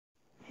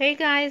Hey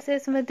guys,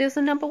 it's Medusa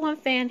 #1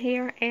 fan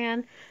here,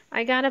 and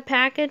I got a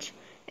package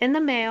in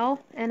the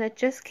mail, and it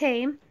just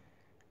came.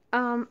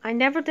 I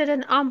never did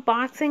an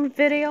unboxing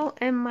video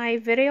in my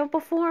video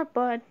before,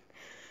 but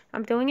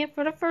I'm doing it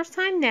for the first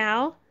time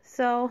now.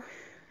 So,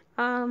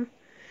 I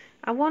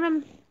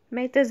want to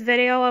make this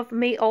video of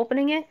me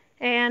opening it,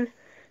 and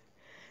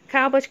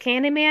Busch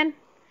Candyman,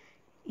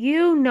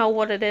 you know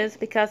what it is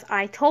because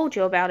I told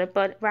you about it,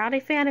 but Rowdy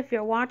fan, if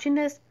you're watching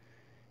this,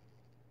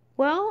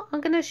 well, I'm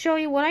going to show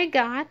you what I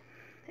got.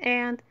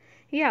 And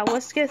yeah,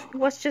 let's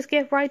just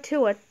get right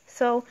to it.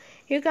 So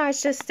you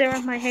guys just stare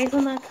at my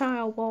hazelnut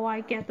Kyle while I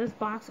get this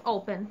box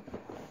open.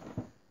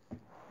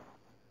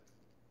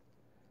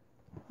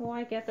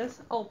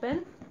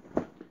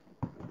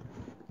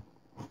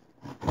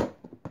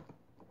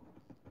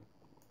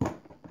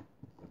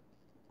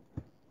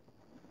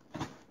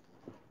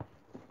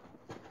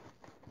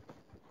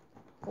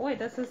 Boy,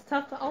 this is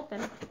tough to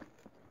open.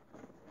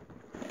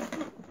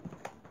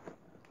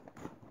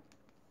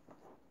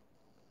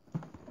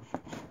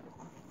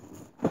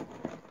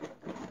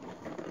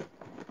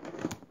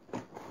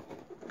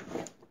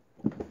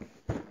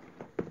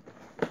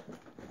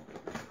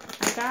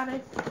 Got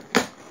it.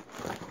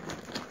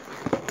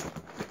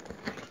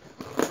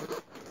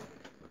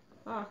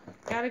 Oh,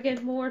 gotta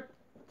get more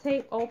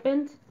tape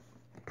opened.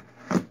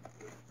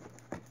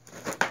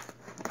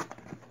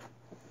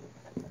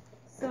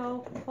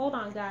 So, hold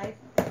on guys.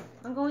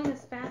 I'm going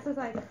as fast as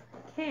I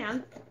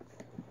can.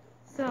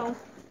 So,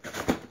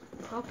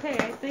 okay,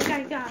 I think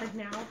I got it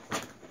now.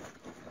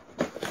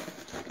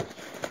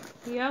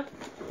 Yep.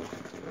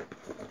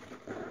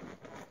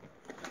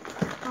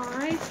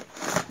 Alright.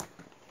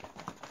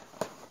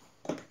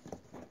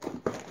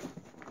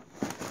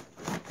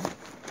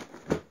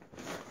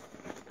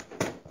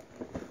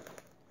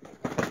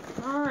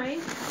 Alright,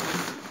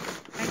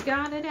 I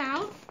got it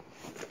out.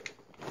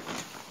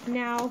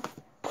 Now,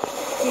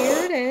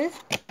 here it is.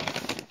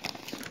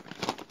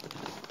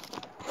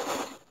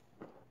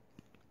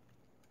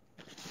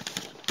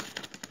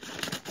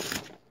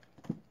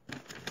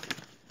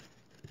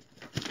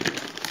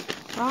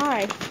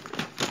 Alright,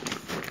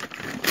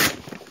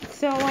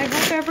 so I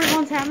hope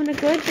everyone's having a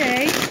good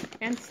day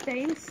and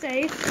staying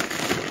safe.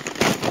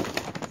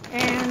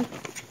 And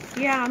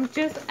yeah, I'm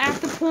just at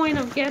the point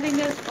of getting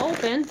this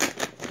open.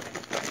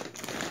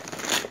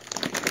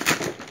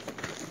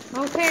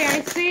 Okay,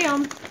 I see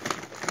them.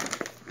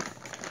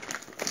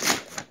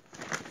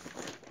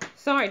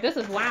 Sorry, this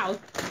is loud.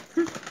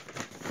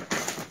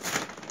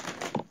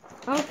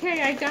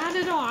 Okay, I got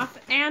it off,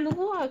 and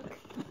look,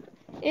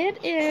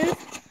 it is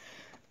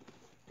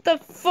the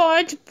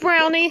fudge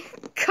brownie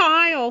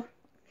Kyle.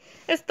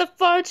 It's the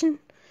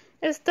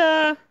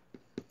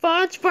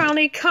fudge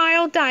brownie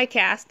Kyle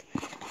diecast.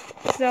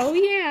 So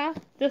yeah,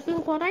 this is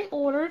what I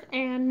ordered,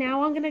 and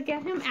now I'm gonna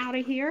get him out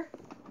of here.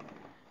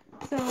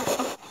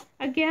 So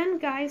again,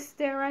 guys,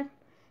 stare at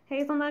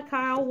Hazelnut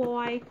Kyle while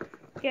I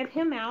get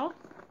him out.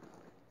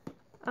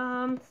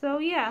 So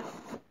yeah,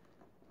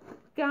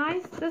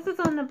 guys, this is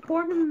an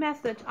important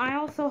message I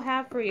also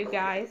have for you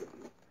guys.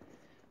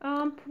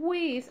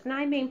 Please, and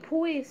I mean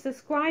please,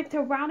 subscribe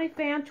to Rowdy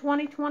Fan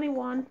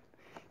 2021,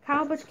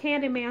 Busch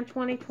Candyman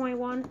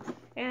 2021,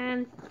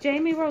 and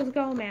Jamie Rose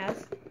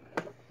Gomez.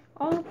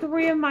 All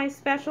three of my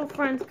special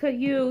friends could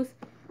use,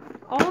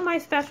 all of my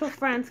special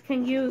friends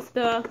can use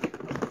the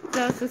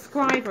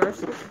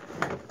subscribers.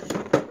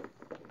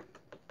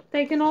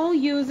 They can all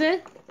use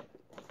it.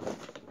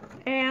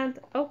 And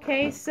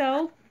okay,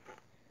 so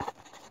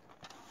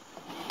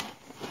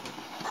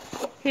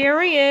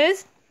here he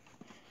is.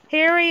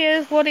 Here he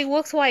is, what he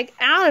looks like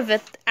out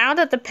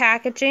of the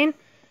packaging.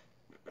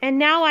 And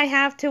now I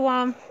have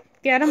to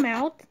get him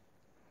out.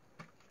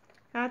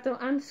 I have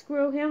to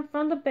unscrew him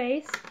from the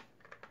base.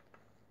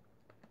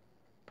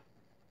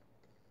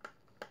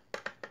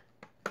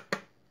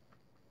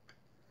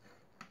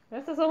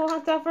 This is a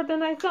lot tougher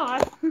than I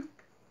thought.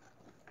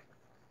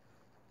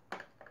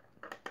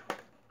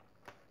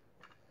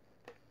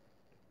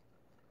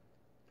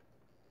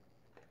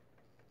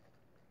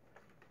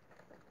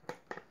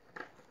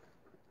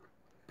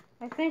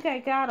 I think I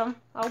got him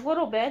a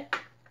little bit.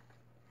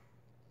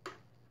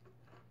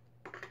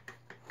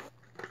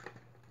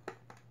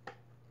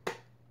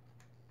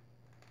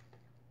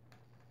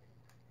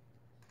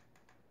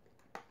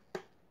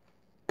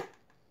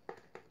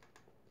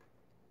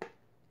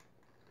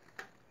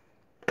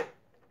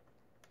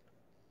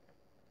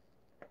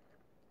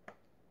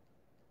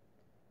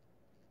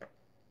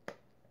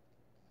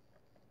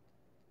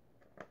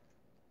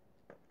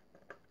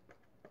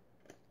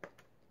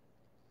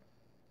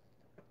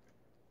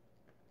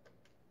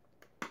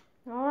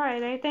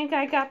 Alright, I think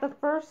I got the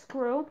first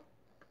screw.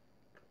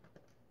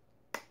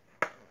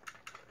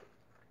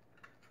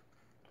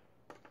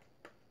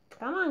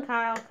 Come on,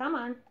 Kyle, come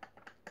on.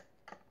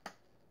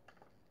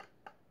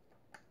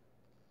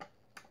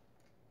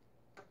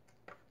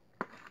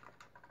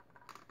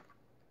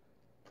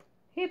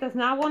 He does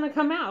not want to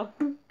come out.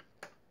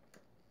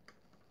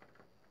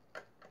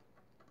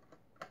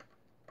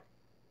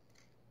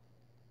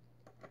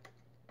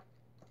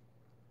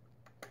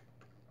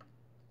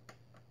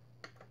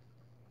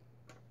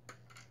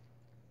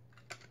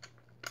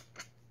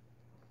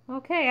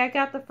 Okay, I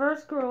got the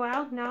first screw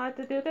out. Now I have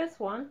to do this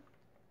one.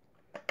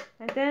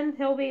 And then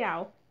he'll be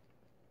out.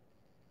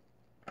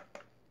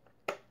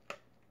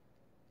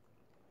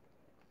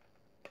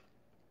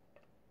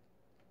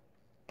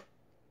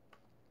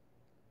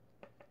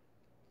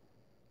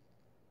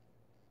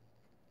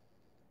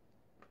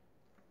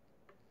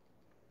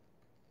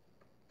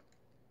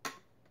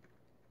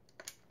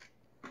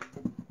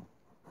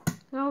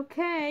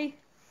 Okay.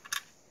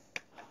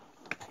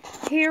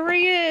 Here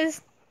he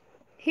is.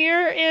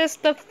 Here is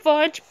the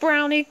Fudge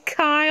Brownie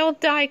Kyle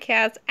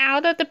diecast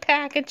out of the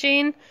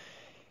packaging.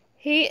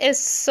 He is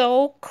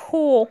so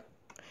cool.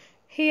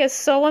 He is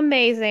so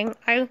amazing.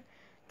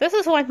 This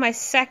is like my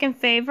second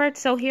favorite.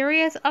 So here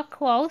he is up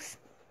close.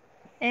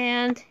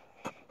 And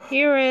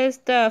here is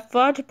the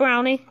Fudge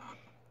Brownie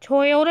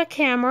Toyota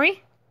Camry.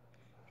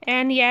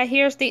 And yeah,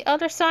 here's the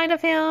other side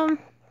of him.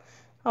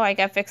 Oh, I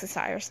gotta fix the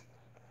tires.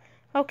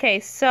 Okay,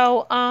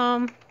 so,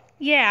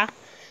 yeah.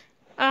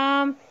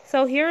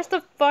 So here's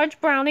the Fudge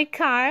Brownie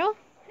Kyle,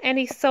 and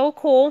he's so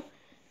cool.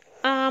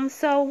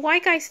 So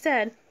like I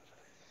said,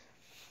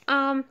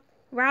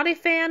 Rowdy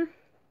Fan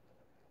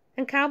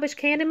and Cowbish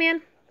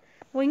Candyman,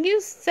 when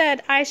you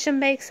said I should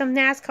make some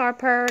NASCAR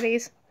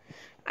parodies,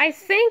 I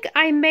think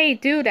I may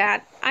do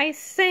that.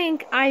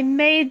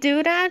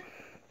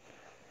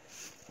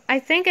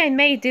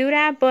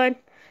 But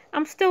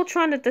I'm still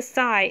trying to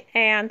decide,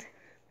 and,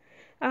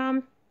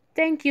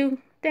 thank you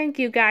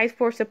guys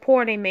for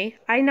supporting me.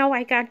 I know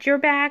I got your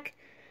back,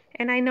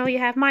 and I know you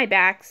have my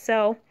back,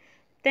 so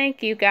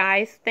thank you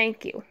guys,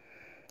 thank you.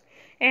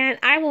 And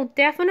I will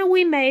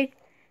definitely make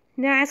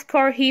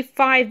NASCAR Heat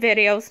 5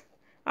 videos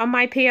on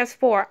my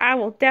PS4. I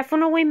will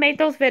definitely make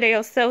those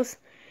videos, so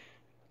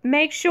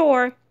make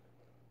sure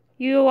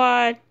you,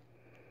 look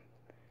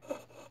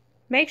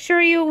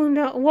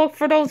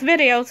for those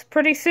videos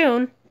pretty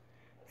soon.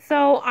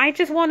 So I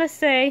just want to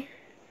say,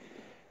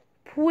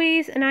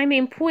 please, and I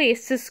mean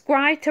please,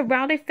 subscribe to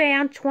Rowdy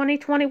Fan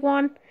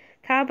 2021,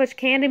 Cowbish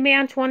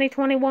Candyman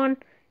 2021,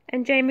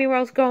 and Jamie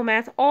Rose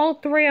Gomez. All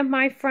three of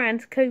my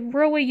friends could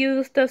really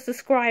use the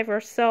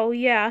subscribers. So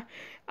yeah,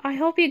 I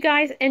hope you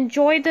guys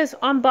enjoyed this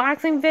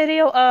unboxing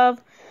video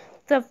of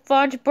the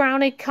Fudge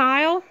Brownie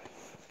Kyle.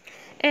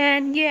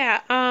 And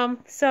yeah,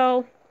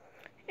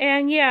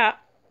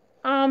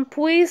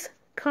 please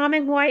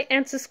comment, like,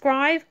 and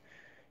subscribe.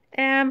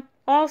 And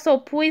also,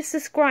 please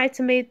subscribe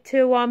to me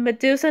to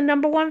Medusa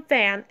 #1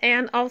 Fan.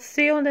 And I'll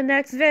see you in the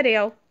next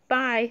video.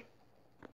 Bye.